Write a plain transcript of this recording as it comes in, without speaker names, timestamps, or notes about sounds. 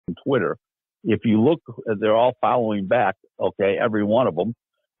Twitter. If you look, they're all following back. Okay, every one of them.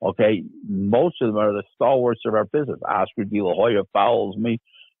 Okay, most of them are the stalwarts of our business. Oscar De La Hoya follows me.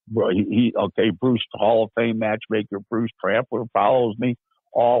 Bruce, Hall of Fame matchmaker Bruce Trampler follows me.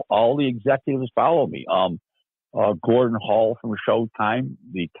 All the executives follow me. Gordon Hall from Showtime,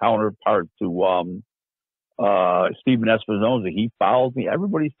 the counterpart to Steven Espinosa, he follows me.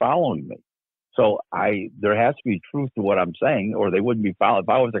 Everybody's following me. So there has to be truth to what I'm saying, or they wouldn't be following. If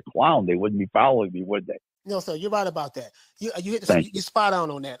I was a clown, they wouldn't be following me, would they? No, sir, you're right about that. You spot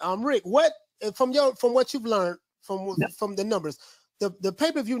on that. Rick, what from what you've learned from the numbers, the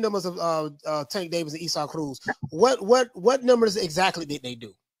pay-per-view numbers of Tank Davis and Esau Cruz, what numbers exactly did they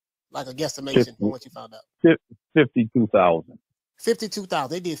do? Like a guesstimation from what you found out. 52,000.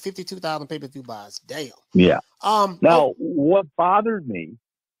 52,000. They did 52,000 pay-per-view buys. Damn. Yeah. Now, what bothered me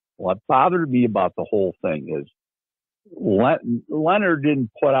about the whole thing is Leonard didn't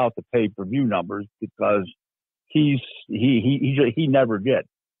put out the pay-per-view numbers because he never did.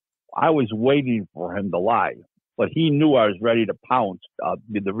 I was waiting for him to lie, but he knew I was ready to pounce.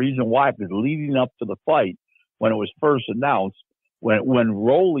 The reason why, because leading up to the fight, when it was first announced, when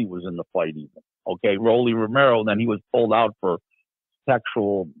Rolly was in the fight, even okay, Rolly Romero, then he was pulled out for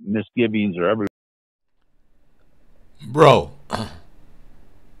sexual misgivings or everything. Bro,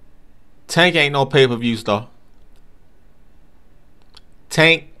 Tank ain't no pay-per-view star.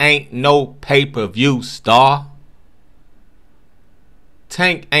 Tank ain't no pay-per-view star.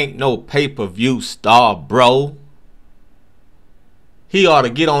 Tank ain't no pay-per-view star, bro. He ought to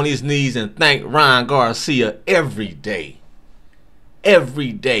get on his knees and thank Ryan Garcia every day.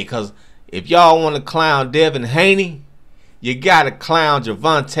 Every day. Because if y'all want to clown Devin Haney, you got to clown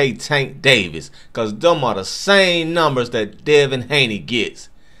Gervonta Tank Davis. Because them are the same numbers that Devin Haney gets.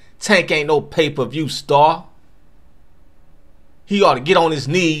 Tank ain't no pay-per-view star. He ought to get on his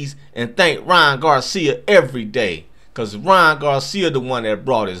knees and thank Ryan Garcia every day. Because Ryan Garcia the one that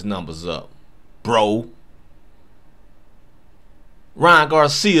brought his numbers up. Bro. Ryan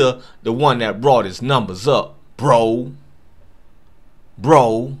Garcia the one that brought his numbers up. Bro.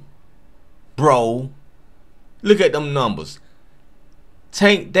 Bro. Look at them numbers.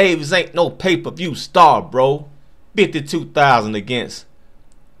 Tank Davis ain't no pay-per-view star, bro. 52,000 against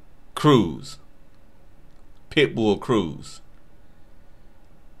Cruz. Pitbull Cruz.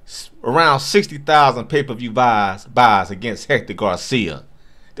 Around 60,000 pay-per-view buys against Hector Garcia.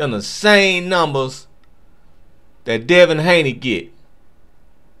 They're the same numbers that Devin Haney get.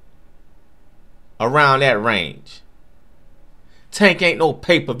 Around that range. Tank ain't no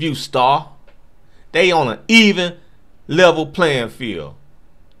pay-per-view star. They on an even level playing field.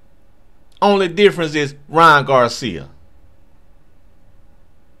 Only difference is Ryan Garcia.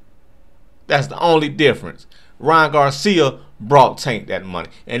 That's the only difference. Ryan Garcia brought Tank that money.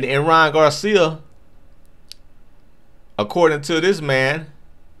 And Ryan Garcia, according to this man,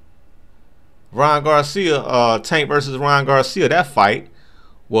 Ryan Garcia, Tank versus Ryan Garcia, that fight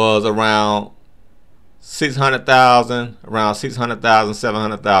was around 600,000, around 600,000,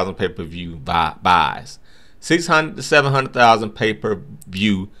 700,000 pay-per-view buys. 600 to 700,000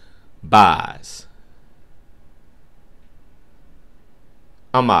 pay-per-view buys.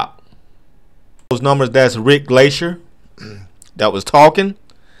 I'm out. Those numbers, that's Rick Glaser that was talking.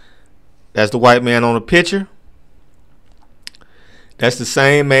 That's the white man on the picture. That's the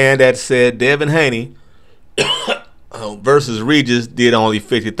same man that said Devin Haney versus Regis did only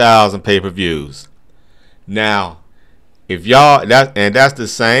 50,000 pay-per-views. Now, if y'all, that's the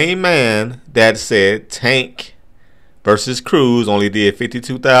same man that said Tank versus Cruz only did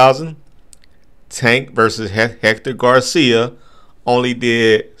 52,000. Tank versus Hector Garcia only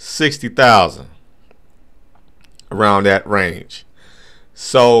did 60,000. Around that range.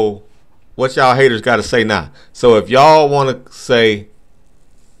 So, what y'all haters got to say now? So, if y'all want to say,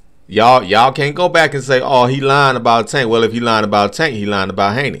 y'all can't go back and say, oh, he lying about Tank. Well, if he lying about Tank, he lying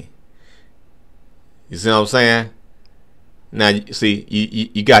about Haney. You see what I'm saying? Now,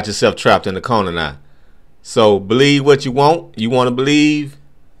 you got yourself trapped in the corner now. So, believe what you want. You want to believe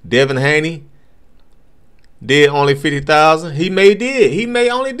Devin Haney did only 50,000? He may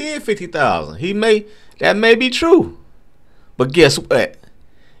only did 50,000. That may be true. But guess what?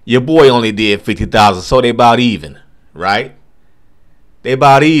 Your boy only did 50,000, so they about even, right? They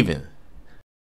about even.